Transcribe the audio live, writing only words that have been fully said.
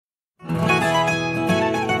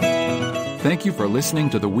Thank you for listening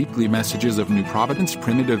to the weekly messages of New Providence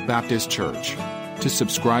Primitive Baptist Church. To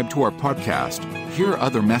subscribe to our podcast, hear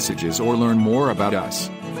other messages, or learn more about us,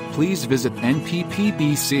 please visit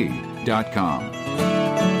nppbc.com.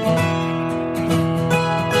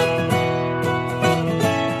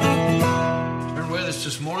 Turn with us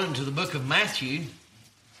this morning to the book of Matthew.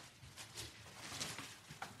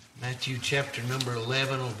 Matthew chapter number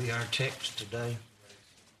 11 will be our text today.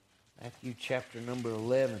 Matthew chapter number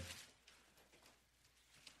 11.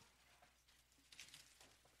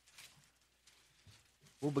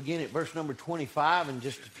 We'll begin at verse number 25 and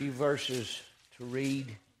just a few verses to read.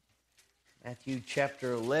 Matthew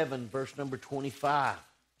chapter 11, verse number 25.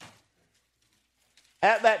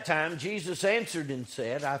 At that time, Jesus answered and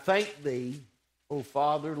said, I thank thee, O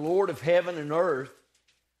Father, Lord of heaven and earth,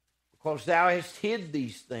 because thou hast hid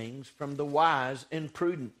these things from the wise and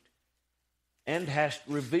prudent, and hast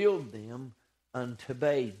revealed them unto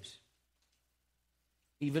babes.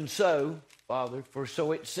 Even so, Father, for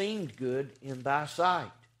so it seemed good in thy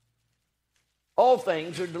sight. All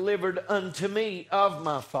things are delivered unto me of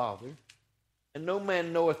my Father, and no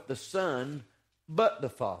man knoweth the Son but the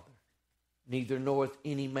Father. Neither knoweth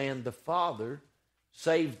any man the Father,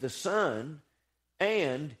 save the Son,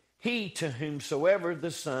 and he to whomsoever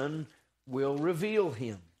the Son will reveal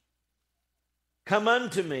him. Come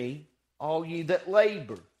unto me, all ye that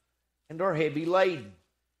labor and are heavy laden,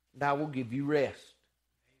 and I will give you rest.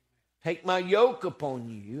 Take my yoke upon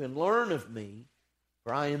you, and learn of me,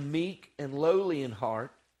 for I am meek and lowly in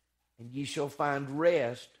heart, and ye shall find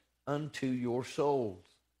rest unto your souls.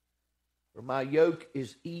 For my yoke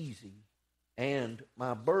is easy, and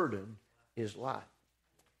my burden is light.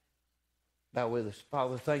 Bow with us.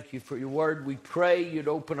 Father, thank you for your word. We pray you'd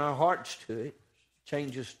open our hearts to it.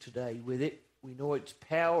 Change us today with it. We know its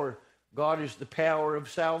power. God is the power of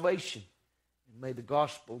salvation. And may the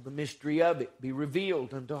gospel, the mystery of it, be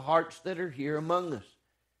revealed unto hearts that are here among us.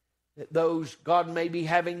 That those, God, maybe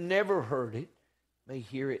having never heard it, may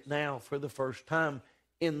hear it now for the first time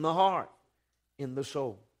in the heart, in the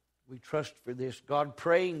soul. We trust for this, God,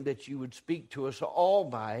 praying that you would speak to us all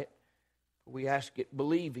by it. We ask it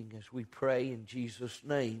believing as we pray in Jesus'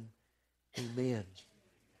 name. Amen.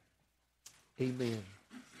 Amen.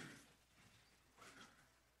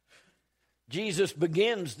 Jesus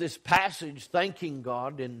begins this passage thanking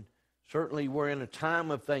God, and certainly we're in a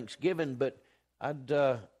time of thanksgiving, but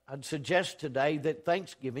I'd suggest today that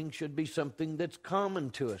thanksgiving should be something that's common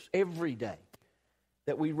to us every day,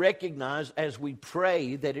 that we recognize as we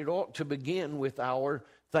pray that it ought to begin with our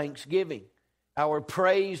thanksgiving, our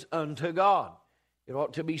praise unto God. It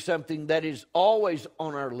ought to be something that is always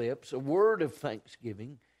on our lips, a word of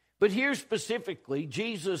thanksgiving. But here specifically,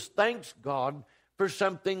 Jesus thanks God for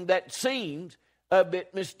something that seems a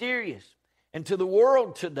bit mysterious. And to the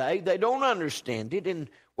world today, they don't understand it. And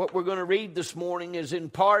what we're going to read this morning is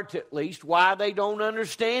in part, at least, why they don't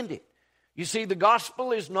understand it. You see, the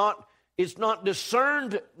gospel is not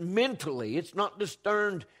discerned mentally. It's not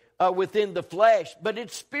discerned within the flesh, but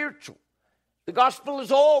it's spiritual. The gospel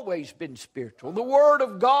has always been spiritual. The word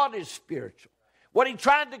of God is spiritual. What he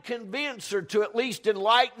tried to convince, or to at least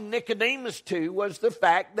enlighten Nicodemus to, was the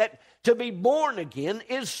fact that to be born again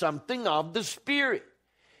is something of the Spirit.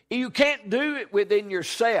 You can't do it within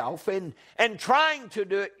yourself, and trying to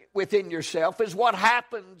do it within yourself is what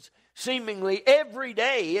happens seemingly every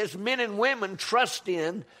day as men and women trust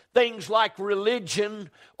in things like religion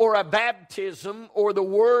or a baptism or the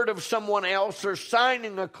word of someone else or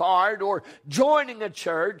signing a card or joining a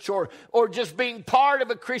church or just being part of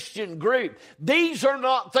a Christian group. These are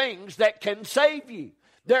not things that can save you.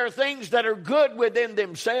 There are things that are good within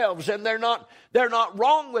themselves, and they're not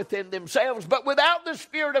wrong within themselves. But without the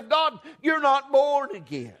Spirit of God, you're not born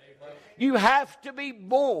again. You have to be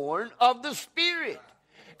born of the Spirit.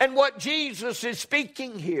 And what Jesus is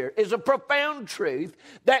speaking here is a profound truth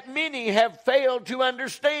that many have failed to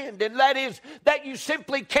understand. And that is that you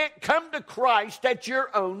simply can't come to Christ at your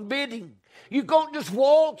own bidding. You can't just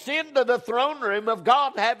waltz into the throne room of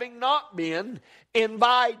God having not been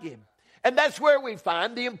invited. And that's where we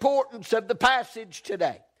find the importance of the passage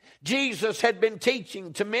today. Jesus had been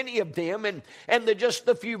teaching to many of them, and just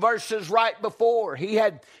the few verses right before, he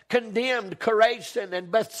had condemned Chorazin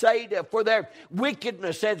and Bethsaida for their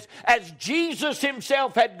wickedness, as Jesus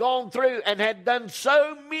himself had gone through and had done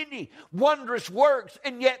so many wondrous works,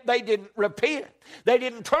 and yet they didn't repent. They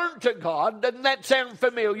didn't turn to God. Doesn't that sound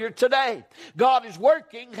familiar today? God is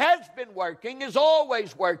working, has been working, is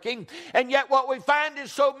always working, and yet what we find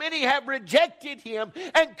is so many have rejected him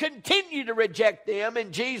and continue to reject them,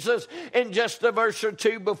 and Jesus Jesus in just a verse or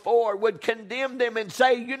two before would condemn them and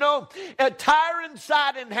say, you know, if Tyre and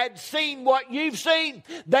Sidon had seen what you've seen,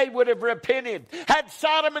 they would have repented. Had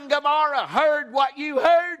Sodom and Gomorrah heard what you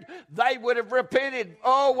heard, they would have repented.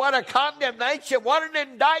 Oh, what a condemnation. What an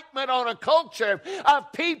indictment on a culture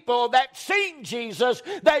of people that seen Jesus.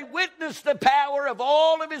 They witnessed the power of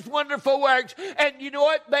all of his wonderful works. And you know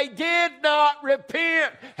what? They did not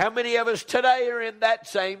repent. How many of us today are in that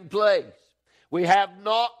same place? We have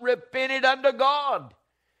not repented unto God.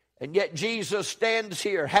 And yet Jesus stands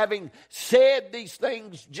here having said these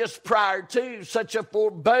things just prior to such a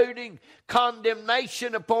foreboding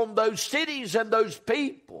condemnation upon those cities and those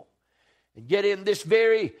people. And yet in this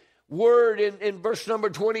very word in verse number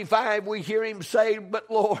 25, we hear him say, but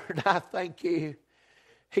Lord, I thank you.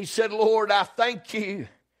 He said, Lord, I thank you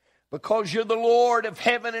because you're the Lord of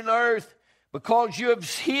heaven and earth, because you have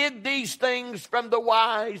hid these things from the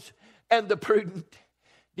wise and the prudent.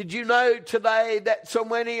 Did you know today that so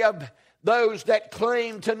many of those that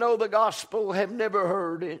claim to know the gospel have never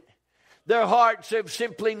heard it? Their hearts have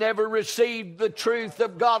simply never received the truth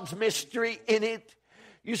of God's mystery in it.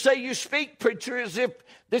 You say, you speak, preacher, as if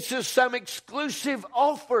this is some exclusive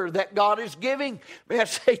offer that God is giving. May I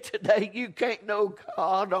say today, you can't know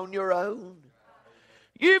God on your own.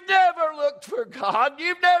 You've never looked for God.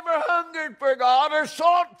 You've never hungered for God or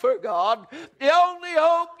sought for God. The only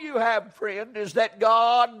hope you have, friend, is that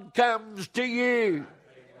God comes to you.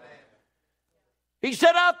 He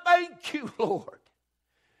said, I thank you, Lord,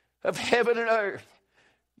 of heaven and earth.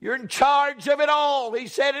 You're in charge of it all. He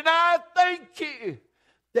said, and I thank you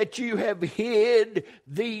that you have hid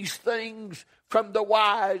these things from the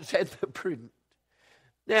wise and the prudent.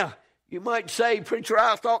 Now, you might say, preacher,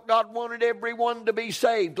 I thought God wanted everyone to be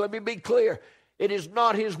saved. Let me be clear. It is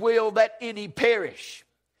not his will that any perish.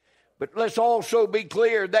 But let's also be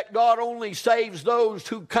clear that God only saves those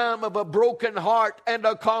who come of a broken heart and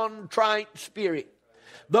a contrite spirit.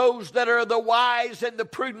 Those that are the wise and the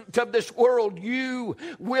prudent of this world, you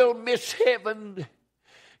will miss heaven.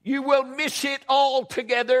 You will miss it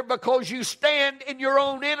altogether because you stand in your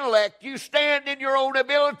own intellect. You stand in your own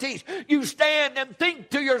abilities. You stand and think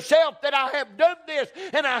to yourself that I have done this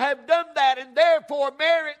and I have done that and therefore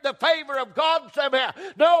merit the favor of God somehow.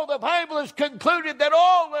 No, the Bible has concluded that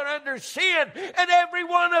all are under sin and every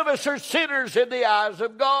one of us are sinners in the eyes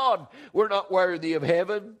of God. We're not worthy of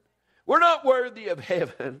heaven. We're not worthy of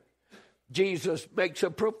heaven. Jesus makes a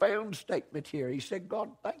profound statement here. He said, God,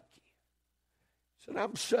 thank you. He said,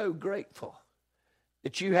 I'm so grateful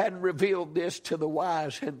that you hadn't revealed this to the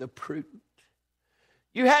wise and the prudent.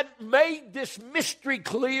 You hadn't made this mystery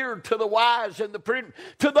clear to the wise and the prudent,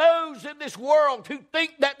 to those in this world who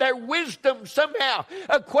think that their wisdom somehow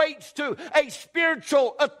equates to a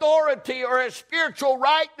spiritual authority or a spiritual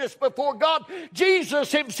rightness before God.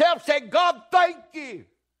 Jesus himself said, God, thank you.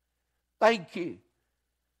 Thank you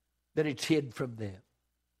that it's hid from them,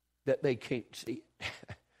 that they can't see it.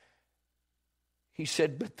 He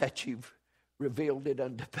said, but that you've revealed it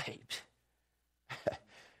unto babes.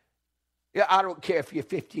 Yeah, I don't care if you're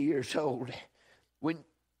 50 years old or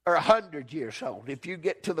 100 years old. If you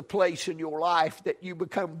get to the place in your life that you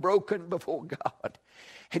become broken before God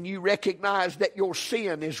and you recognize that your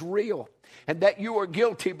sin is real and that you are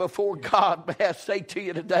guilty before God, may I say to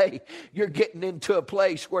you today, you're getting into a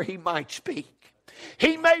place where he might speak.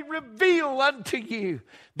 He may reveal unto you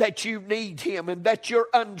that you need him and that you're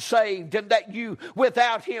unsaved and that you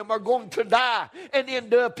without him are going to die and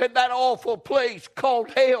end up in that awful place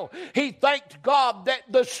called hell. He thanked God that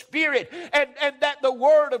the Spirit and that the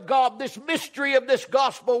Word of God, this mystery of this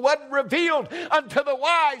gospel, wasn't revealed unto the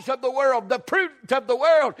wise of the world, the prudent of the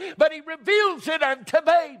world, but he reveals it unto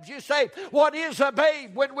babes. You say, what is a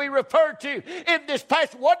babe when we refer to in this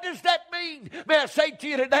passage? What does that mean? May I say to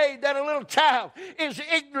you today that a little child is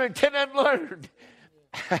ignorant and unlearned.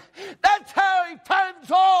 That's how he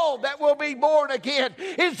finds all that will be born again,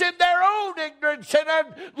 is in their own ignorance and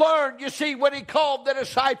unlearned. You see, when he called the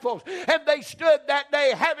disciples and they stood that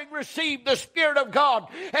day having received the Spirit of God,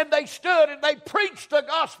 and they stood and they preached the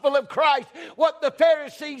gospel of Christ, what the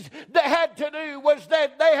Pharisees they had to do was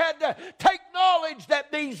that they had to take knowledge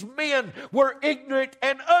that these men were ignorant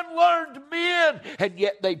and unlearned men, and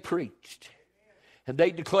yet they preached and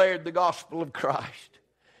they declared the gospel of Christ.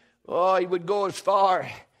 Oh, he would go as far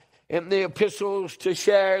in the epistles to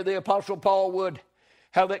share, the Apostle Paul would,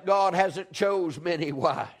 how that God hasn't chose many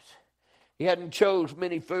wise. He hadn't chose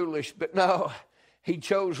many foolish, but no, he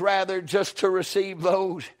chose rather just to receive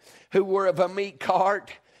those who were of a meek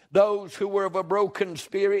heart, those who were of a broken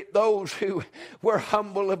spirit, those who were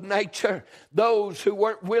humble of nature, those who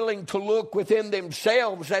weren't willing to look within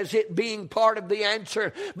themselves as it being part of the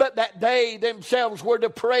answer, but that they themselves were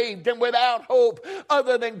depraved and without hope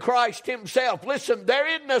other than Christ himself. Listen, there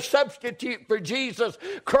isn't a substitute for Jesus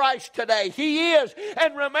Christ today. He is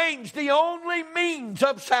and remains the only means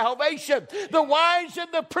of salvation. The wise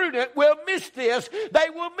and the prudent will miss this. They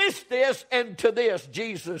will miss this. And to this,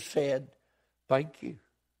 Jesus said, thank you.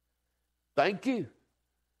 Thank you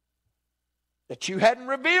that you hadn't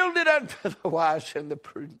revealed it unto the wise and the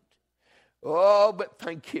prudent. Oh, but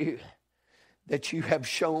thank you that you have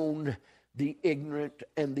shown the ignorant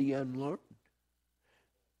and the unlearned.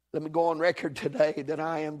 Let me go on record today that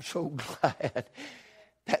I am so glad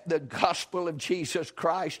that the gospel of Jesus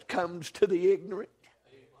Christ comes to the ignorant.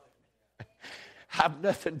 I've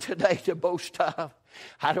nothing today to boast of.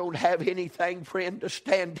 I don't have anything, friend, to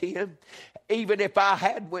stand in. Even if I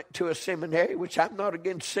had went to a seminary, which I'm not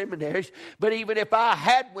against seminaries, but even if I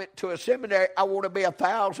had went to a seminary, I want to be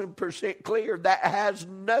 1,000% clear. That has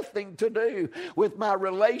nothing to do with my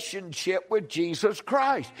relationship with Jesus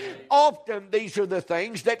Christ. Often these are the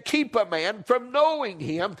things that keep a man from knowing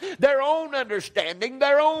him, their own understanding,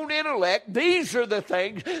 their own intellect. These are the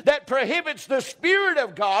things that prohibits the Spirit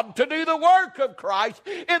of God to do the work of Christ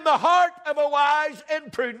in the heart of a wise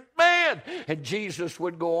and prudent man. And Jesus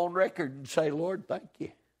would go on record and say, Lord, thank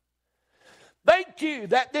you. Thank you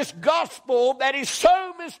that this gospel that is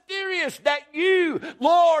so mysterious that you,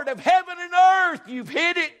 Lord of heaven and earth, you've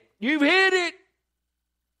hid it. You've hid it.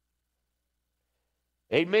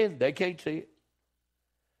 Amen. They can't see it.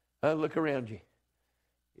 Look around you.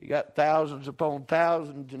 You got thousands upon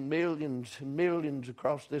thousands and millions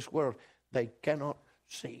across this world. They cannot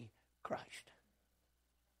see Christ.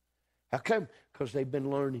 How come? Because they've been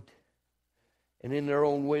learned. And in their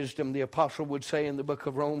own wisdom, the apostle would say in the book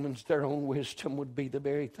of Romans, their own wisdom would be the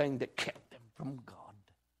very thing that kept them from God.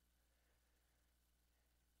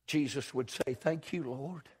 Jesus would say, thank you,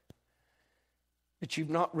 Lord, that you've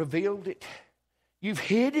not revealed it. You've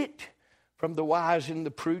hid it from the wise and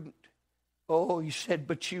the prudent. Oh, he said,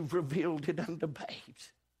 but you've revealed it unto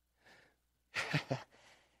babes.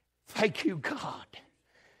 Thank you, God,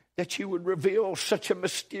 that you would reveal such a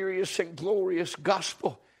mysterious and glorious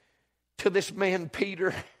gospel to this man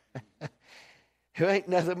Peter, who ain't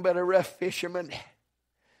nothing but a rough fisherman,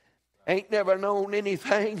 ain't never known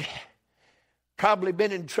anything, probably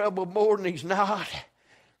been in trouble more than he's not.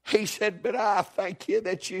 He said, but I thank you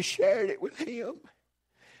that you shared it with him.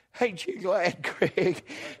 Ain't you glad, Craig?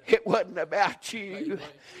 It wasn't about you.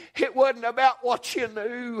 It wasn't about what you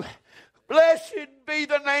knew. Blessed be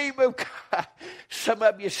the name of God. Some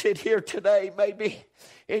of you sit here today, maybe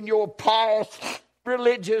in your pious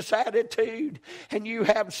religious attitude, and you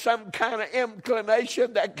have some kind of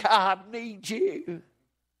inclination that God needs you.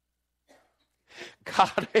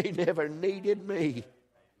 God ain't never needed me.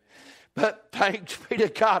 But thanks be to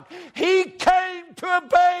God, he came to a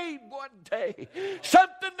babe one day,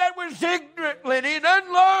 something that was ignorant and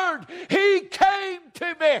unlearned. He came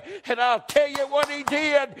to me, and I'll tell you what he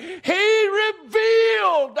did. He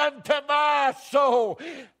revealed unto my soul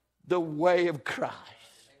the way of Christ.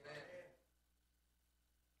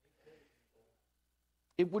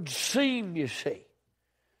 It would seem, you see,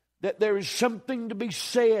 that there is something to be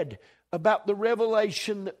said about the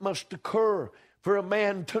revelation that must occur for a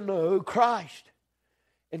man to know Christ.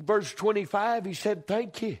 In verse 25, he said,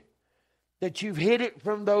 thank you that you've hid it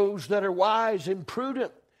from those that are wise and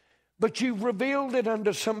prudent, but you've revealed it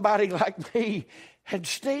unto somebody like me and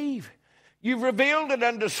Steve. You've revealed it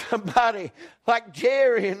unto somebody like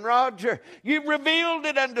Jerry and Roger. You've revealed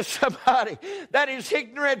it unto somebody that is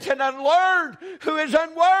ignorant and unlearned, who is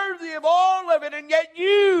unworthy of all of it. And yet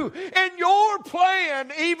you, in your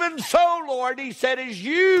plan, even so, Lord, he said, as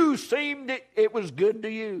you seemed it was good to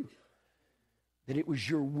you, that it was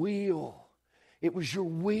your will. It was your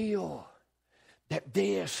will that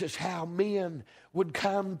this is how men would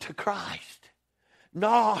come to Christ.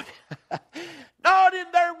 Not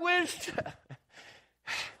in their wisdom.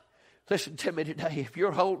 Listen to me today. If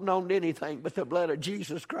you're holding on to anything but the blood of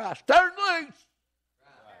Jesus Christ, turn loose.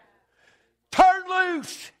 Turn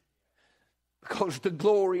loose. Because the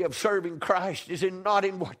glory of serving Christ is not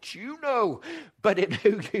in what you know, but in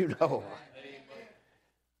who you know.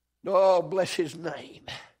 Oh, bless his name.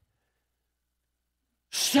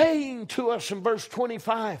 Saying to us in verse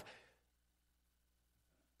 25,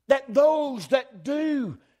 that those that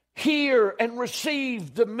do hear and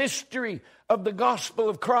receive the mystery of the gospel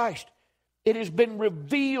of Christ, it has been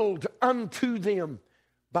revealed unto them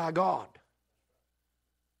by God.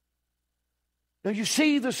 Now you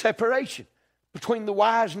see the separation. between the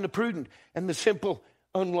wise and the prudent and the simple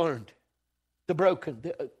unlearned, the broken,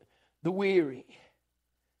 the weary,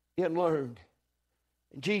 the unlearned.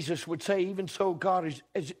 And Jesus would say, even so, God,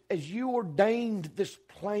 as you ordained this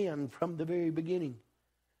plan from the very beginning.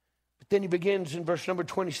 But then he begins in verse number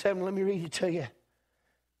 27. Let me read it to you.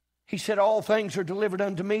 He said, all things are delivered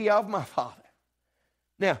unto me of my Father.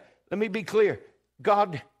 Now, let me be clear.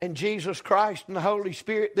 God and Jesus Christ and the Holy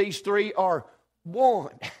Spirit, these three are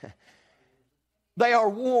one. They are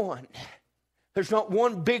one. There's not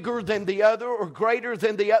one bigger than the other or greater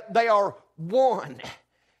than the other. They are one.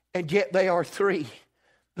 And yet they are three.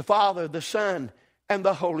 The Father, the Son, and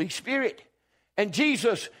the Holy Spirit. And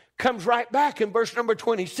Jesus comes right back in verse number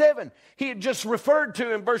 27. He had just referred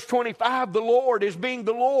to in verse 25 the Lord as being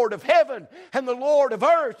the Lord of heaven and the Lord of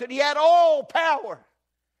earth. And he had all power.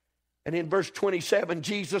 And in verse 27,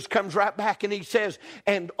 Jesus comes right back and he says,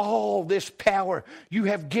 and all this power you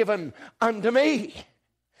have given unto me.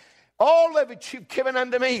 All of it you've given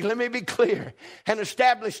unto me. Let me be clear and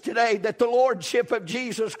establish today that the Lordship of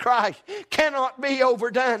Jesus Christ cannot be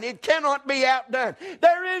overdone. It cannot be outdone.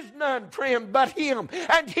 There is none, friend, but him.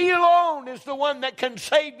 And he alone is the one that can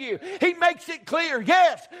save you. He makes it clear,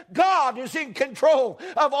 yes, God is in control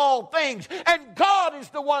of all things. And God is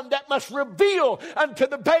the one that must reveal unto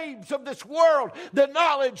the babes of this world the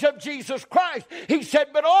knowledge of Jesus Christ. He said,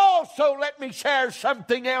 but also let me share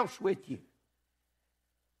something else with you.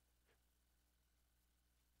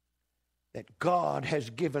 That God has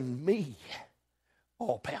given me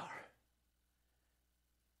all power.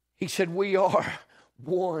 He said, we are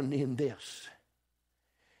one in this.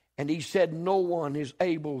 And he said, no one is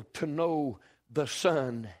able to know the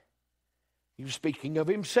Son. He was speaking of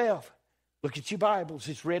himself. Look at your Bibles,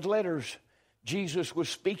 it's red letters. Jesus was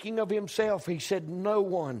speaking of himself. He said, no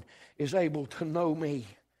one is able to know me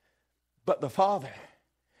but the Father.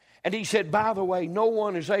 And he said, by the way, no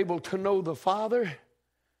one is able to know the Father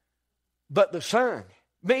but the Son,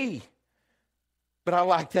 me. But I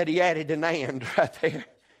like that he added an and right there.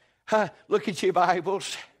 Look at your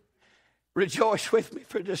Bibles. Rejoice with me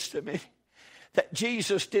for just a minute. That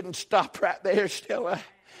Jesus didn't stop right there, Stella.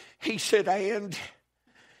 He said, and.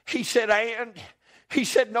 He said, and. He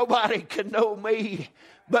said, nobody can know me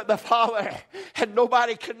but the Father. And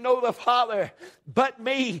nobody can know the Father but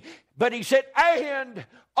me. But he said, and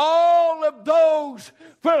all of those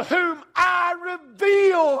for whom I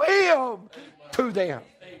reveal him to them.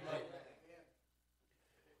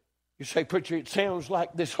 You say, preacher, it sounds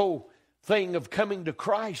like this whole thing of coming to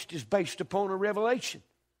Christ is based upon a revelation.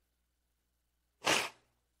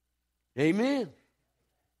 Amen.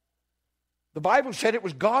 The Bible said it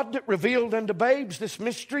was God that revealed unto babes this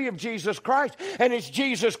mystery of Jesus Christ. And it's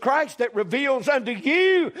Jesus Christ that reveals unto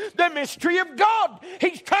you the mystery of God.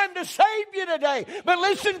 He's trying to save you today. But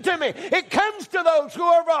listen to me. It comes to those who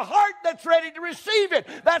have a heart that's ready to receive it.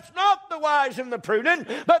 That's not the wise and the prudent,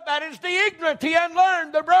 but that is the ignorant, the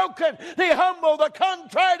unlearned, the broken, the humble, the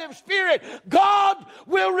contrite of spirit. God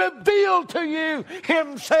will reveal to you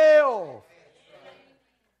himself.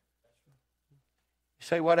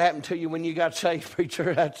 Say, what happened to you when you got saved,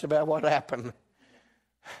 preacher? That's about what happened.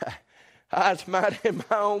 I was minding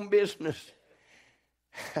my own business.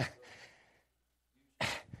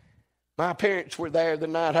 My parents were there the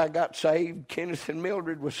night I got saved. Kenneth and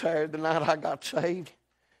Mildred was there the night I got saved.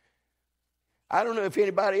 I don't know if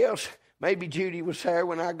anybody else, maybe Judy was there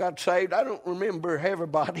when I got saved. I don't remember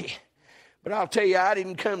everybody. But I'll tell you, I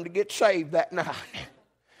didn't come to get saved that night.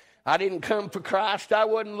 I didn't come for Christ. I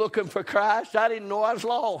wasn't looking for Christ. I didn't know I was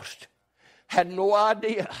lost. Had no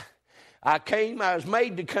idea. I was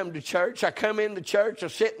made to come to church. I come in the church. I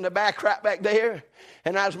sit in the back right back there.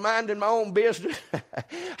 And I was minding my own business.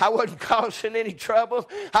 I wasn't causing any trouble.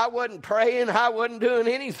 I wasn't praying. I wasn't doing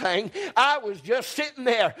anything. I was just sitting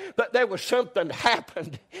there. But there was something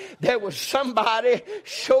happened. There was somebody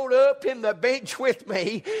showed up in the bench with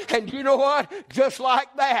me. And you know what? Just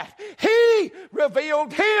like that, he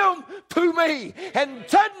revealed him to me. And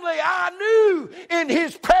suddenly I knew in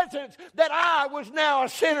his presence that I was now a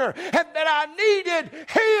sinner. And that I needed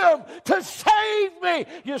him to save me.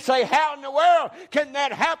 You say, how in the world can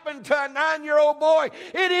that happen to a 9-year-old boy?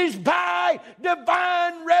 It is by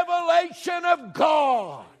divine revelation of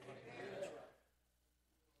God.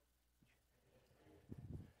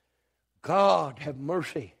 God have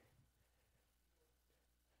mercy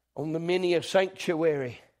on the many a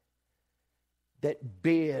sanctuary that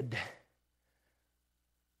bid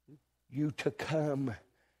you to come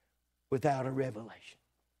without a revelation.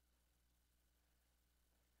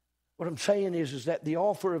 What I'm saying is that the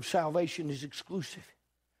offer of salvation is exclusive.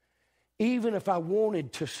 Even if I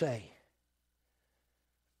wanted to say,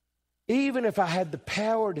 Even if I had the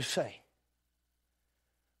power to say,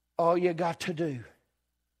 all you got to do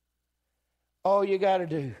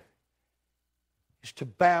is to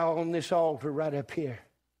bow on this altar right up here.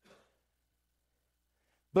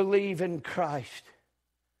 Believe in Christ.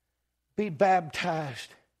 Be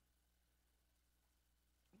baptized.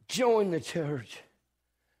 Join the church.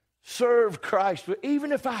 Serve Christ. But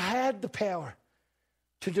even if I had the power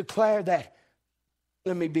to declare that,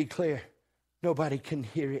 let me be clear, nobody can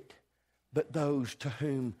hear it but those to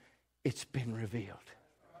whom it's been revealed.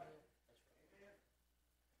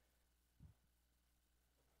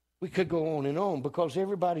 We could go on because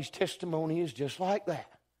everybody's testimony is just like that.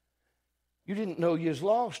 You didn't know you was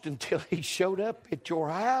lost until He showed up at your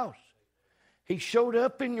house. He showed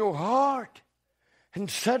up in your heart. And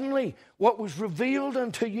suddenly what was revealed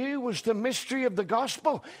unto you was the mystery of the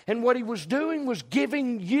gospel. And what He was doing was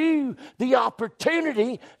giving you the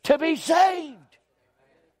opportunity to be saved.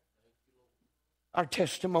 Our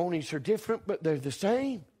testimonies are different, but they're the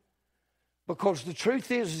same. Because the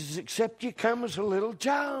truth is except you come as a little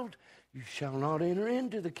child, you shall not enter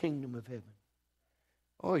into the kingdom of heaven.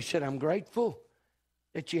 Oh, He said, I'm grateful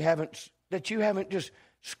that you haven't just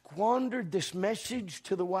squandered this message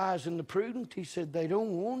to the wise and the prudent. He said, they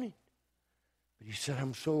don't want it. But He said,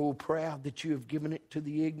 I'm so proud that you have given it to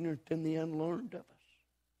the ignorant and the unlearned of us.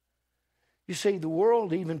 You see, the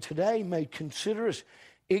world even today may consider us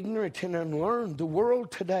ignorant and unlearned. The world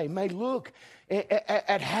today may look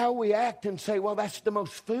at how we act and say, well, that's the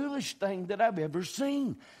most foolish thing that I've ever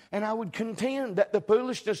seen. And I would contend that the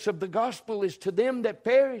foolishness of the gospel is to them that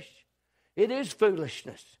perish. It is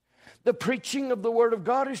foolishness. The preaching of the Word of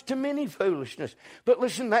God is to many foolishness. But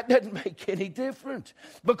listen, that doesn't make any difference.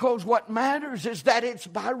 Because what matters is that it's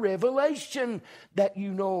by revelation that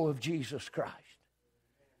you know of Jesus Christ.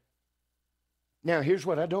 Now, here's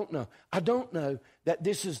what I don't know. I don't know that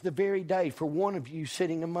this is the very day for one of you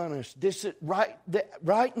sitting among us.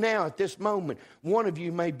 Right now, at this moment, one of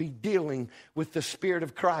you may be dealing with the Spirit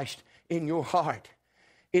of Christ in your heart.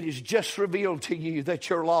 It is just revealed to you that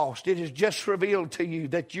you're lost. It is just revealed to you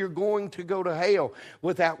that you're going to go to hell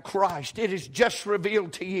without Christ. It is just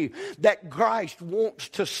revealed to you that Christ wants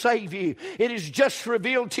to save you. It is just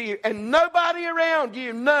revealed to you, and nobody around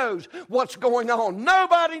you knows what's going on.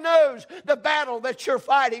 Nobody knows the battle that you're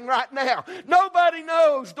fighting right now. Nobody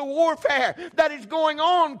knows the warfare that is going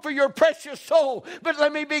on for your precious soul. But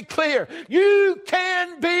let me be clear, you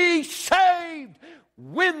can be saved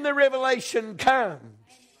when the revelation comes.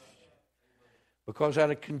 Because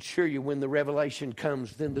I can assure you, when the revelation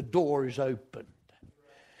comes, then the door is opened.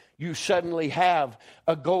 You suddenly have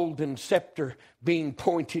a golden scepter being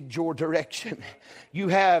pointed your direction. You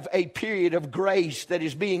have a period of grace that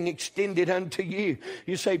is being extended unto you.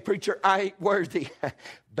 You say, preacher, I ain't worthy.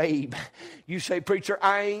 Babe. You say, preacher,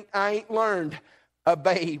 I ain't learned. A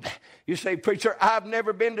babe. You say, preacher, I've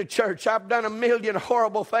never been to church. I've done a million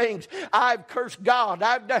horrible things. I've cursed God.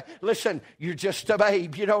 Listen, you're just a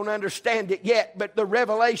babe. You don't understand it yet, but the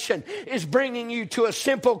revelation is bringing you to a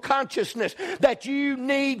simple consciousness that you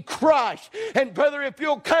need Christ. And brother, if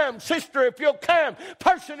you'll come, sister, if you'll come,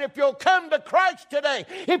 person, if you'll come to Christ today,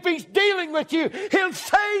 if He's dealing with you, He'll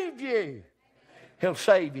save you. He'll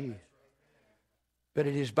save you. But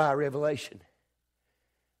it is by revelation.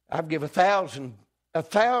 I've given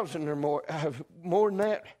 1,000 or more than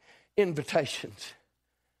that, invitations.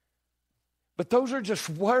 But those are just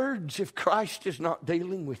words if Christ is not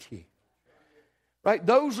dealing with you. Right?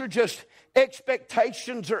 Those are just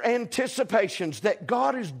expectations or anticipations that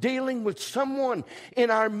God is dealing with someone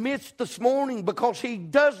in our midst this morning, because He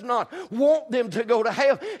does not want them to go to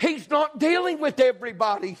hell. He's not dealing with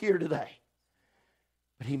everybody here today.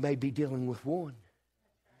 But He may be dealing with one.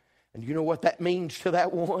 And you know what that means to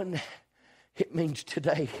that one? It means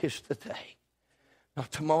today is the day.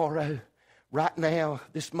 Not tomorrow. Right now,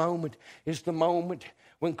 this moment is the moment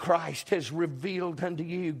when Christ has revealed unto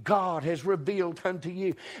you. God has revealed unto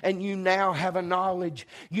you. And you now have a knowledge.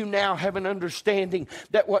 You now have an understanding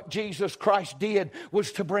that what Jesus Christ did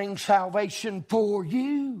was to bring salvation for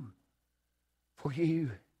you. For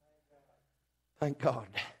you. Thank God.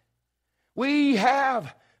 We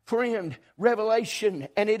have, friend, revelation,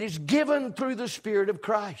 and it is given through the Spirit of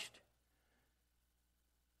Christ.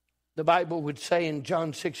 The Bible would say in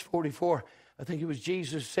John 6:44, I think it was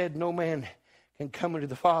Jesus said, no man can come unto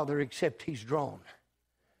the Father except he's drawn.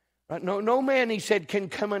 Right? No man, he said, can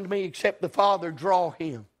come unto me except the Father draw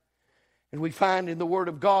him. And we find in the Word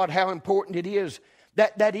of God how important it is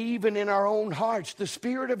that even in our own hearts, the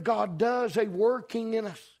Spirit of God does a working in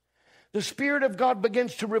us. The Spirit of God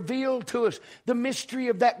begins to reveal to us the mystery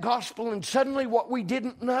of that gospel, and suddenly what we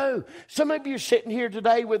didn't know. Some of you are sitting here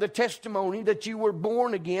today with a testimony that you were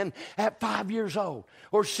born again at 5 years old,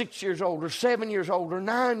 or 6 years old, or 7 years old, or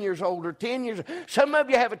 9 years old, or 10 years old. Some of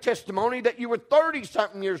you have a testimony that you were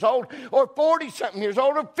 30-something years old, or 40-something years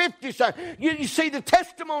old, or 50-something. You see, the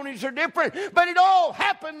testimonies are different, but it all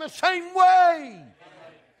happened the same way.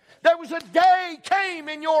 There was a day came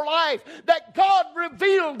in your life that God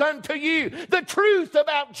revealed unto you the truth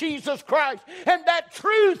about Jesus Christ. And that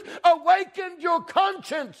truth awakened your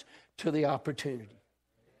conscience to the opportunity.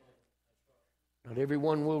 Not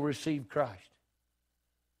everyone will receive Christ.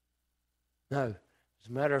 No. As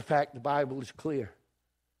a matter of fact, the Bible is clear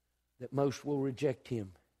that most will reject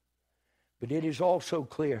Him. But it is also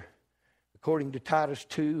clear, according to Titus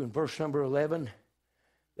 2 and verse number 11,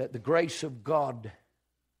 that the grace of God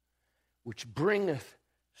which bringeth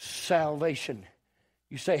salvation.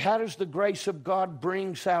 You say, how does the grace of God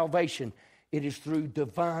bring salvation? It is through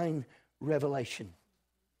divine revelation.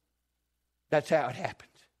 That's how it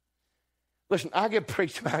happens. Listen, I get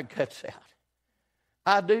preached my guts out.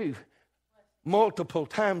 I do. Multiple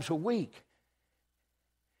times a week.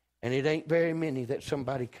 And it ain't very many that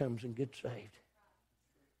somebody comes and gets saved.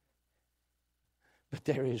 But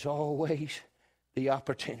there is always the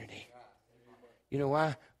opportunity. You know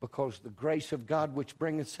why? Because the grace of God which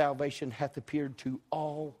bringeth salvation hath appeared to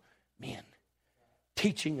all men.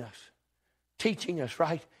 Teaching us,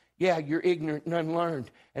 right? Yeah, you're ignorant and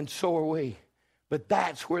unlearned, and so are we. But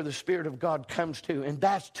that's where the Spirit of God comes to, and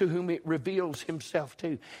that's to whom it reveals Himself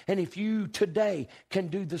to. And if you today can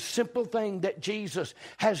do the simple thing that Jesus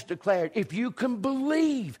has declared, if you can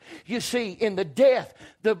believe, you see, in the death,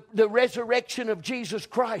 the resurrection of Jesus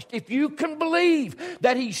Christ, if you can believe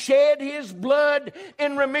that He shed His blood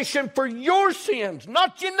in remission for your sins,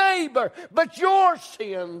 not your neighbor, but your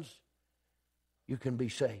sins, you can be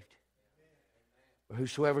saved. For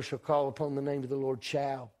whosoever shall call upon the name of the Lord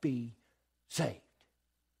shall be saved.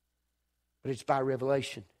 But it's by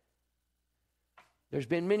revelation. There's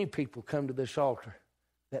been many people come to this altar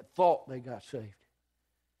that thought they got saved.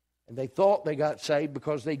 And they thought they got saved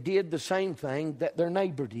because they did the same thing that their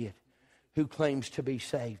neighbor did who claims to be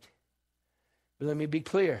saved. But let me be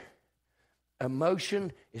clear.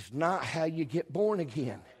 Emotion is not how you get born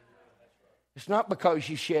again. It's not because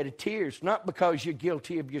you shed a tear. It's not because you're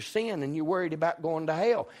guilty of your sin and you're worried about going to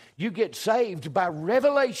hell. You get saved by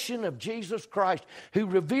revelation of Jesus Christ, who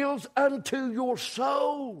reveals unto your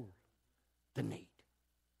soul the need.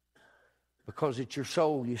 Because it's your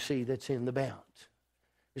soul, you see, that's in the balance.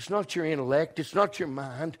 It's not your intellect. It's not your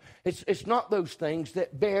mind. It's not those things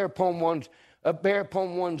that bear upon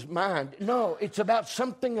one's mind. No, it's about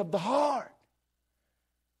something of the heart.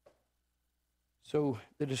 So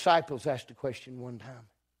the disciples asked a question one time.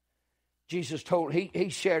 Jesus he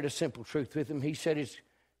shared a simple truth with them. He said it's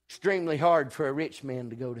extremely hard for a rich man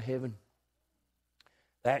to go to heaven.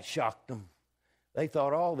 That shocked them. They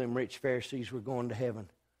thought all them rich Pharisees were going to heaven.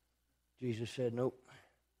 Jesus said, nope,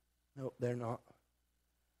 they're not.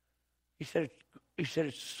 He said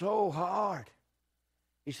it's so hard.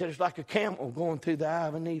 He said it's like a camel going through the eye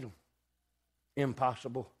of a needle.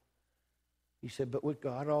 Impossible. He said, but with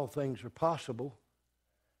God all things are possible.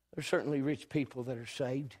 There's certainly rich people that are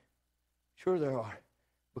saved. Sure there are.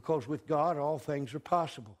 Because with God all things are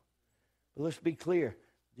possible. But let's be clear.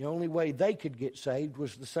 The only way they could get saved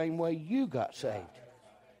was the same way you got saved.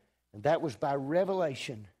 And that was by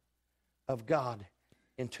revelation of God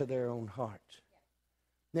into their own hearts.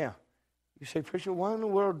 Now, you say, preacher, why in the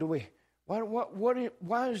world do we...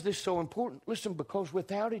 Why is this so important? Listen, because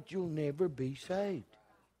without it, you'll never be saved.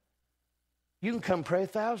 You can come pray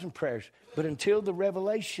 1,000 prayers, but until the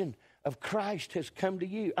revelation of Christ has come to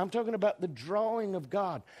you, I'm talking about the drawing of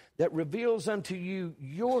God that reveals unto you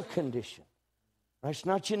your condition. It's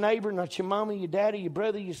not your neighbor, not your mama, your daddy, your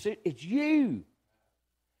brother, your sister. It's you.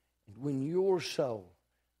 And when your soul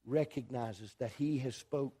recognizes that He has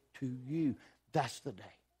spoke to you, that's the day.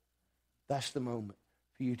 That's the moment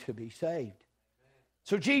for you to be saved.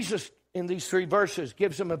 So Jesus, in these 3 verses,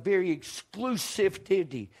 gives them a very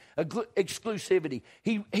exclusivity.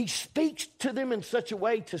 He speaks to them in such a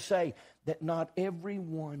way to say that not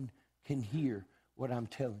everyone can hear what I'm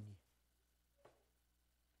telling you.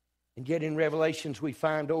 And yet in Revelations we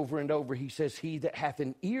find over and over, He says, he that hath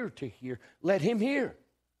an ear to hear, let him hear.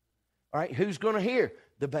 All right, who's going to hear?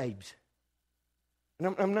 The babes.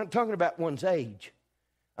 And I'm not talking about one's age.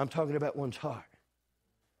 I'm talking about one's heart.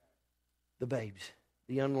 The babes,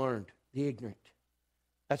 the unlearned, the ignorant.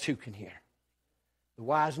 That's who can hear. The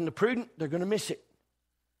wise and the prudent, they're going to miss it.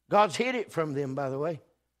 God's hid it from them, by the way.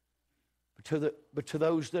 but to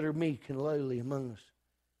those that are meek and lowly among us,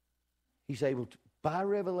 He's able to, by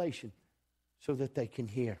revelation, so that they can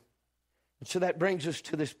hear. And so that brings us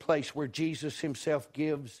to this place where Jesus Himself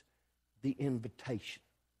gives the invitation.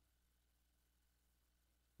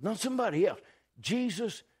 Not somebody else.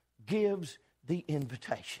 Jesus gives the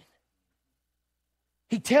invitation.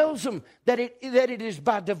 He tells them that it is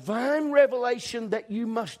by divine revelation that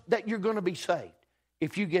you're going to be saved.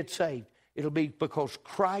 If you get saved, it'll be because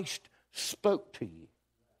Christ spoke to you.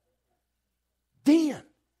 Then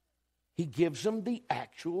He gives them the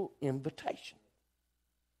actual invitation.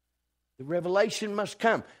 The revelation must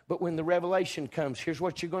come. But when the revelation comes, here's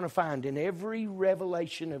what you're going to find. In every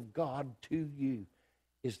revelation of God to you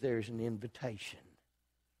is there's an invitation.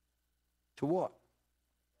 To what?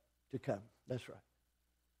 To come. That's right.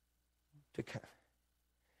 To come.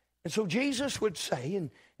 And so Jesus would say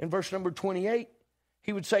in verse number 28,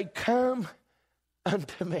 He would say, come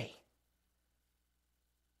unto me.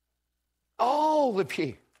 All of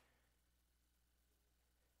you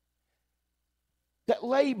that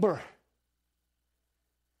labor.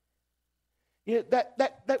 Yeah,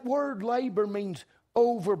 that word labor means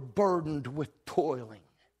overburdened with toiling.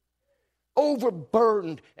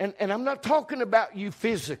 Overburdened. And I'm not talking about you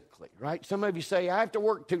physically, right? Some of you say, I have to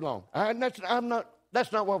work too long.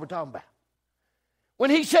 That's not what we're talking about. When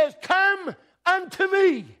He says, come unto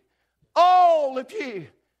me, all of you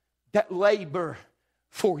that labor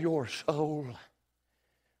for your soul,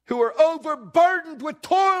 who are overburdened with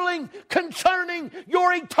toiling concerning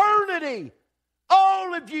your eternity.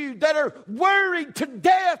 All of you that are worried to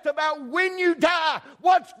death about when you die,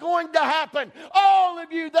 what's going to happen. All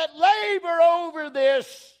of you that labor over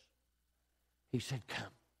this. He said,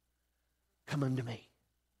 come. Come unto me.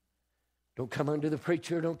 Don't come unto the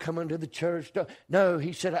preacher. Don't come unto the church. No,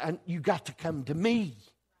 He said, you got to come to me.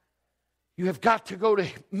 You have got to go to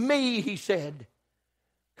me, He said.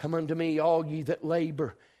 Come unto me, all ye that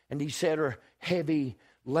labor. And He said, are heavy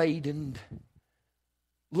laden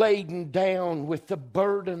down with the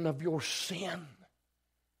burden of your sin.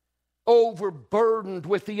 Overburdened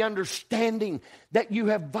with the understanding that you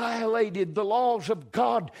have violated the laws of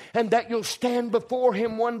God and that you'll stand before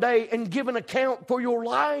Him one day and give an account for your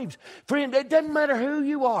lives. Friend, it doesn't matter who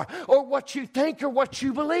you are or what you think or what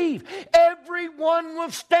you believe. Everyone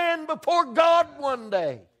will stand before God one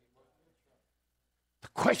day. The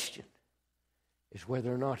question is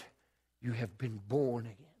whether or not you have been born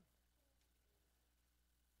again.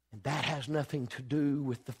 And that has nothing to do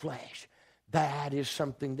with the flesh. That is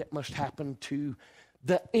something that must happen to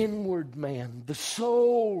the inward man, the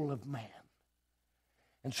soul of man.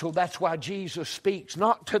 And so that's why Jesus speaks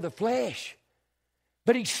not to the flesh,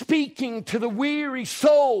 but He's speaking to the weary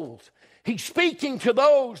souls. He's speaking to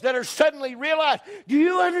those that are suddenly realized, do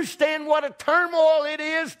you understand what a turmoil it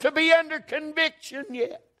is to be under conviction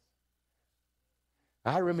yet?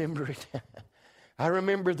 I remember it. I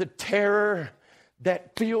remember the terror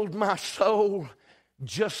that filled my soul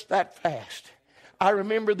just that fast. I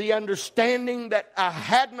remember the understanding that I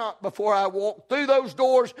had not before I walked through those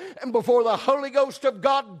doors and before the Holy Ghost of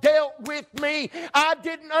God dealt with me. I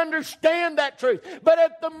didn't understand that truth. But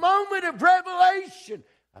at the moment of revelation,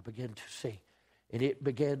 I began to see. And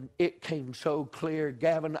it came so clear,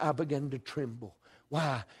 Gavin, I began to tremble.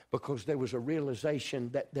 Why? Because there was a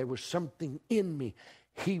realization that there was something in me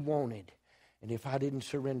He wanted. And if I didn't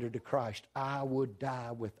surrender to Christ, I would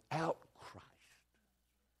die without Christ.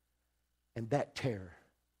 And that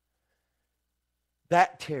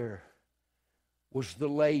terror was the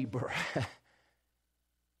labor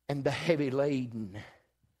and the heavy laden.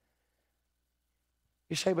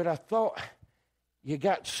 You say, but I thought you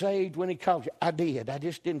got saved when He called you. I did. I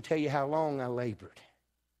just didn't tell you how long I labored.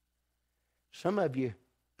 Some of you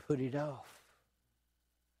put it off.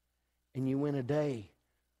 And you went a day,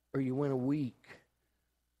 or you went a week,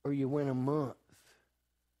 or you went a month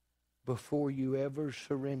before you ever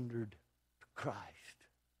surrendered to Christ.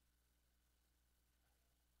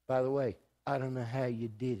 By the way, I don't know how you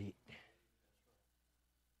did it.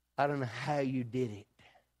 I don't know how you did it.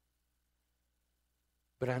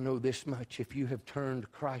 But I know this much. If you have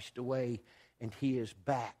turned Christ away and He is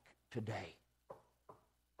back today,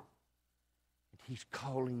 and He's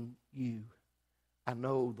calling you, I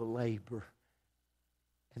know the labor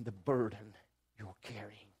and the burden you're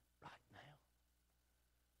carrying right now.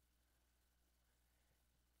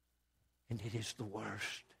 And it is the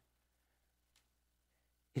worst.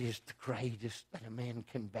 It is the greatest that a man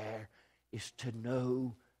can bear, is to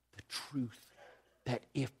know the truth that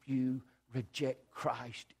if you reject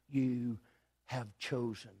Christ, you have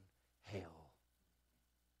chosen hell.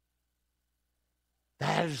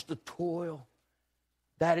 That is the toil.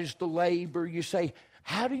 That is the labor. You say,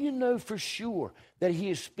 how do you know for sure that he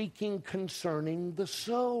is speaking concerning the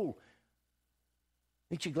soul?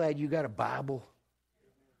 Ain't you glad you got a Bible?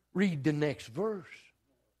 Read the next verse.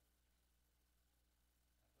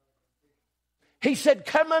 He said,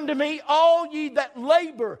 come unto me, all ye that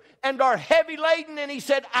labor and are heavy laden. And he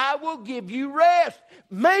said, I will give you rest.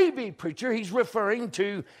 Maybe, preacher, he's referring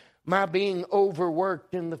to my being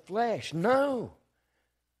overworked in the flesh. No,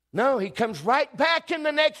 he comes right back in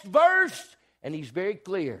the next verse. And he's very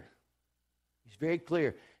clear. He's very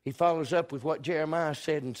clear. He follows up with what Jeremiah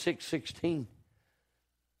said in 6:16,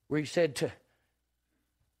 where he said to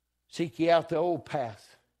seek ye out the old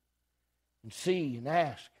path and see and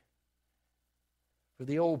ask for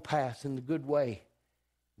the old path and the good way.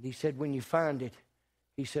 And he said, when you find it,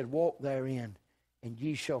 he said, walk therein, and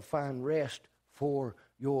ye shall find rest for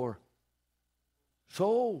your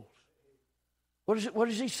souls. What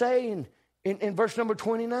does he say in verse number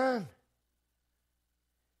 29?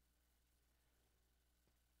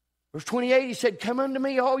 Verse 28, he said, come unto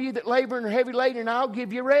me, all you that labor and are heavy laden, and I'll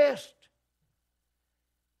give you rest.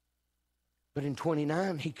 But in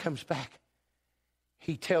 29, he comes back.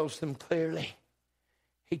 He tells them clearly.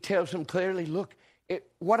 Look,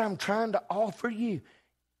 what I'm trying to offer you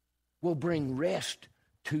will bring rest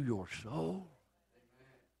to your soul.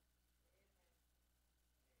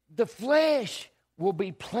 The flesh will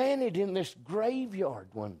be planted in this graveyard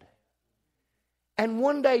one day. And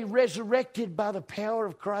one day resurrected by the power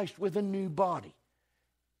of Christ with a new body.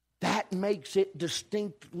 That makes it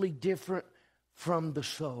distinctly different from the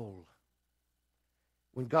soul.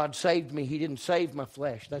 When God saved me, he didn't save my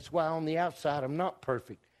flesh. That's why on the outside I'm not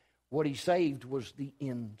perfect. What he saved was the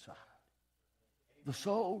inside. The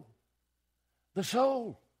soul. The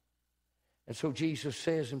soul. And so Jesus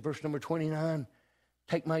says in verse number 29,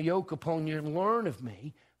 take my yoke upon you and learn of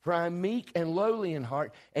me, for I am meek and lowly in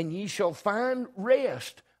heart, and ye shall find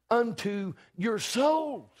rest unto your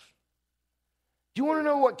souls. Do you want to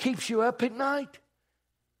know what keeps you up at night?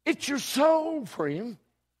 It's your soul, friend.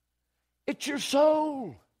 It's your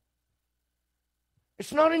soul.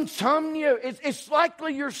 It's not insomnia. It's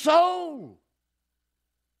likely your soul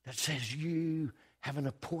that says you have an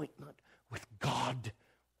appointment with God.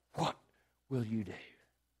 What will you do?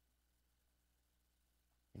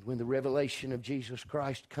 And when the revelation of Jesus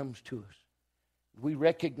Christ comes to us, we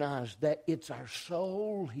recognize that it's our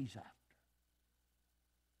soul he's after.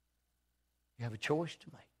 You have a choice to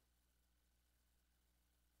make.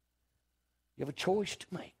 You have a choice to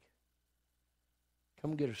make.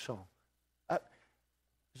 Come get a song.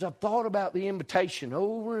 As I've thought about the invitation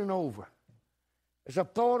over and over, as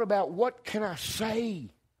I've thought about what can I say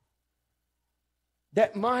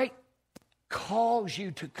that might cause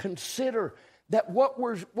you to consider that what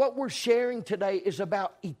we're sharing today is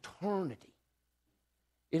about eternity.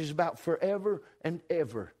 It is about forever and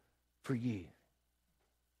ever for you.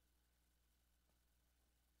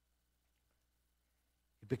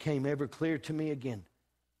 It became ever clear to me again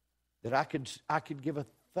that I could give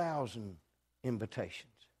 1,000 invitations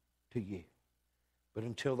to you. But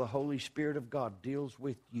until the Holy Spirit of God deals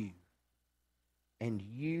with you and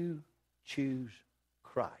you choose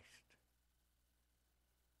Christ,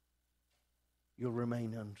 you'll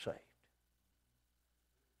remain unsaved.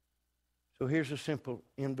 So here's a simple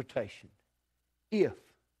invitation. If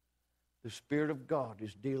the Spirit of God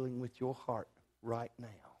is dealing with your heart right now,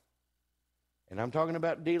 and I'm talking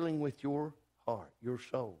about dealing with your heart, your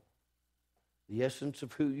soul, the essence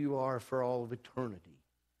of who you are for all of eternity.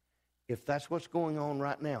 If that's what's going on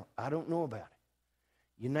right now, I don't know about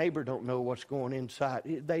it. Your neighbor don't know what's going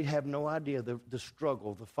inside. They have no idea the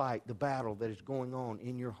struggle, the fight, the battle that is going on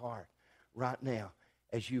in your heart right now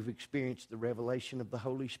as you've experienced the revelation of the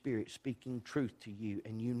Holy Spirit speaking truth to you,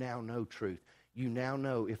 and you now know truth. You now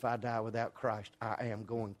know if I die without Christ, I am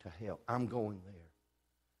going to hell. I'm going there.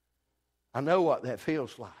 I know what that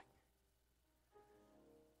feels like.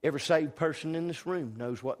 Every saved person in this room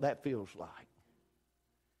knows what that feels like.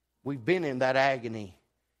 We've been in that agony.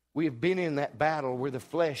 We have been in that battle where the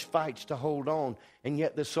flesh fights to hold on, and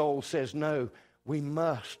yet the soul says, no, we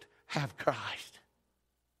must have Christ.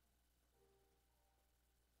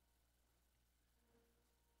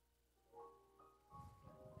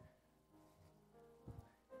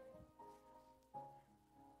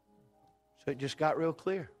 So it just got real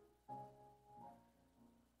clear.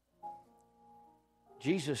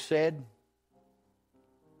 Jesus said,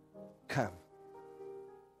 come.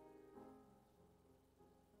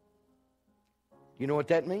 You know what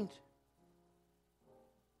that means?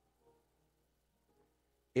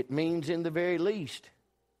 It means, in the very least,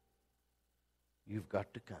 you've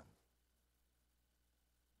got to come.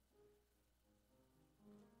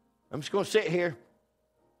 I'm just going to sit here.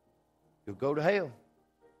 You'll go to hell.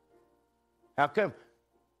 How come?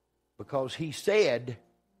 Because he said,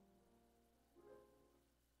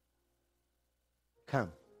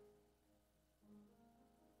 come.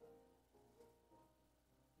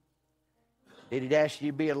 Did he ask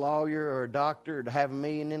you to be a lawyer or a doctor or to have $1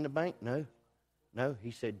 million in the bank? No. No,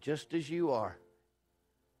 he said, just as you are,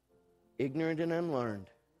 ignorant and unlearned,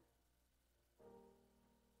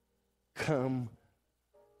 come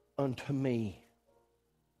unto me.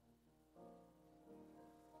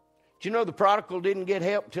 Do you know the prodigal didn't get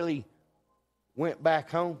help till he went back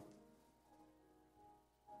home?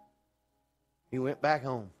 He went back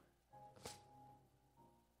home.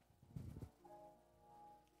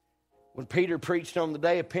 When Peter preached on the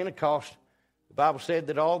day of Pentecost, the Bible said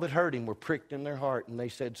that all that heard him were pricked in their heart, and they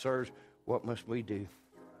said, sirs, what must we do?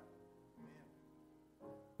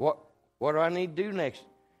 What do I need to do next?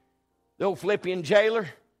 The old Philippian jailer,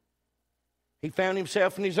 he found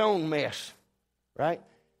himself in his own mess, right?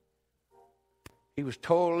 He was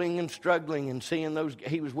toiling and struggling and seeing those,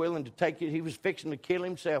 he was willing to take it, he was fixing to kill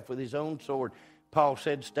himself with his own sword. Paul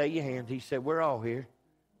said, stay your hand. He said, we're all here.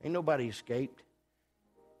 Ain't nobody escaped.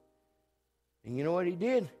 And you know what he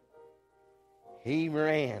did? He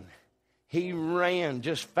ran. He ran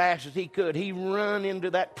just fast as he could. He ran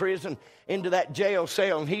into that prison, into that jail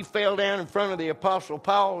cell, and he fell down in front of the Apostle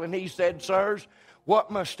Paul, and he said, sirs,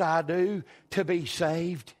 what must I do to be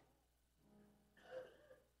saved?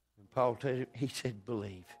 And Paul told him, he said,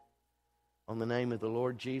 believe on the name of the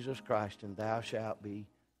Lord Jesus Christ, and thou shalt be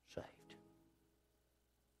saved.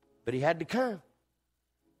 But he had to come.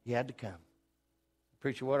 He had to come.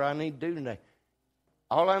 Preacher, what do I need to do today?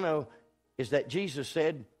 All I know is that Jesus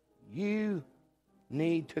said, you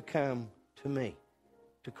need to come to me,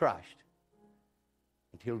 to Christ,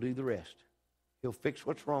 and he'll do the rest. He'll fix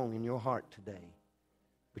what's wrong in your heart today,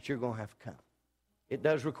 but you're going to have to come. It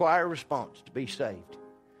does require a response to be saved.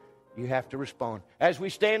 You have to respond. As we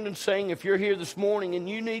stand and sing, if you're here this morning and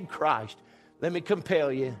you need Christ, let me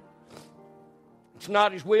compel you. It's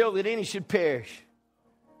not his will that any should perish.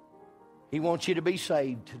 He wants you to be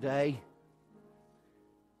saved today.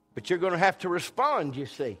 But you're going to have to respond, you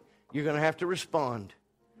see. You're going to have to respond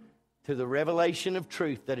to the revelation of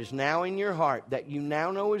truth that is now in your heart, that you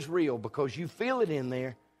now know is real because you feel it in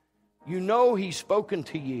there. You know he's spoken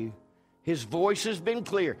to you. His voice has been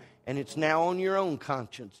clear, and it's now on your own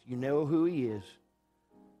conscience. You know who he is.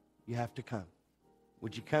 You have to come.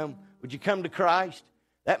 Would you come? Would you come to Christ?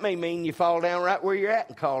 That may mean you fall down right where you're at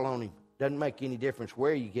and call on him. Doesn't make any difference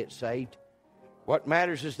where you get saved. What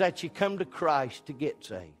matters is that you come to Christ to get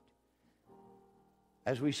saved.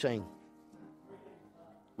 As we sing,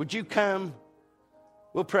 would you come?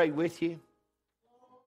 We'll pray with you.